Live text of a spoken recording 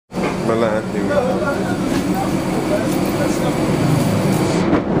Milan. Here we go.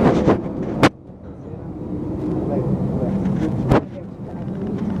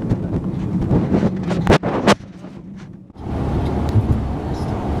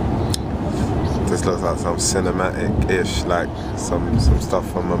 This looks like some cinematic-ish, like some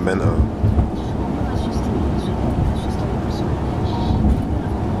stuff from Memento.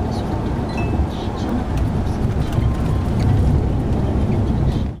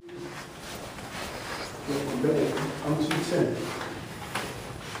 I'm 210.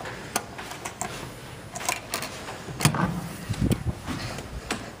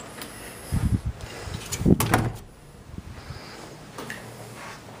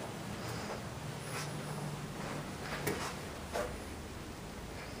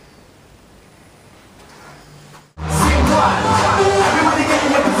 Everybody get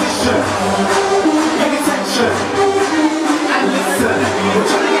in your position. Pay attention. And listen. We're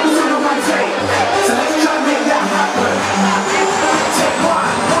trying to get this on the right take. So let's try and make that happen. Take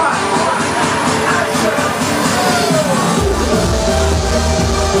one. Action.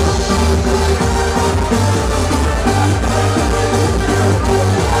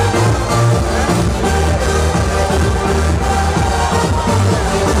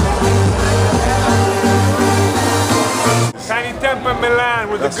 Tinie Tempah Milan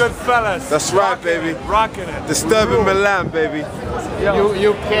with the good fellas. That's right, baby. Rocking it. Disturbing Milan, baby.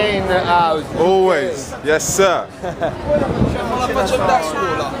 UK in the house. Always. Yes, sir.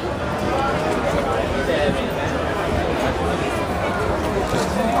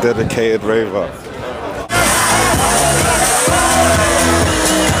 Dedicated raver.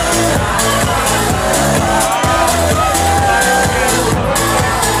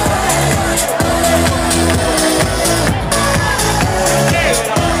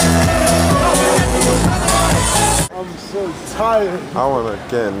 I'm so tired. I want to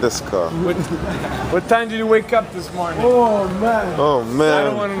get in this car. What time did you wake up this morning? Oh man. Oh, man. I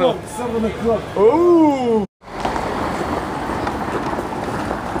don't want to know. 7 o'clock. Ooh!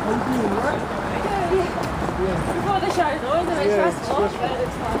 Before the show, though, isn't it? Yeah,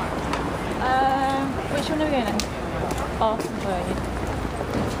 which one are we going in? Oh, sorry.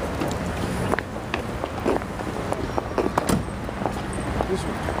 This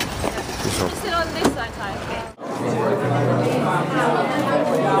one. Just sit on this side, Ty.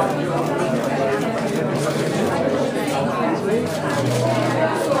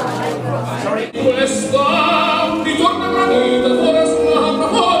 Questa ti torna granita, forse una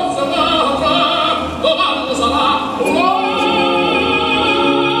forza l'altra, dov'altro sarà? Un'altra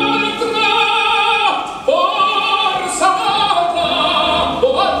forza l'altra,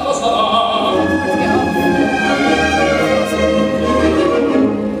 dov'altro sarà?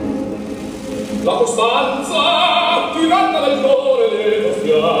 La costanza tirata del cuore le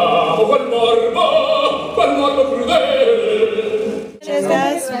mostriamo quel morbo crudele. Cheers,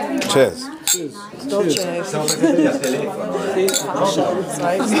 guys. Cheers. Dolce.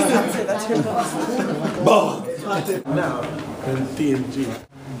 Now and D&G.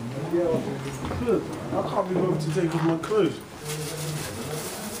 Good. I can't be bothered to take off my clothes.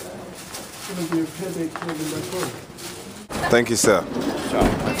 It's gonna be a headache taking my clothes. Thank you, sir.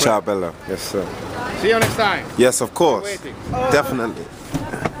 Ciao, Bella. Yes, sir. See you next time. Yes, of course. Waiting. Definitely.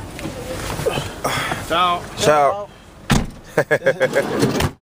 Ciao. Ciao.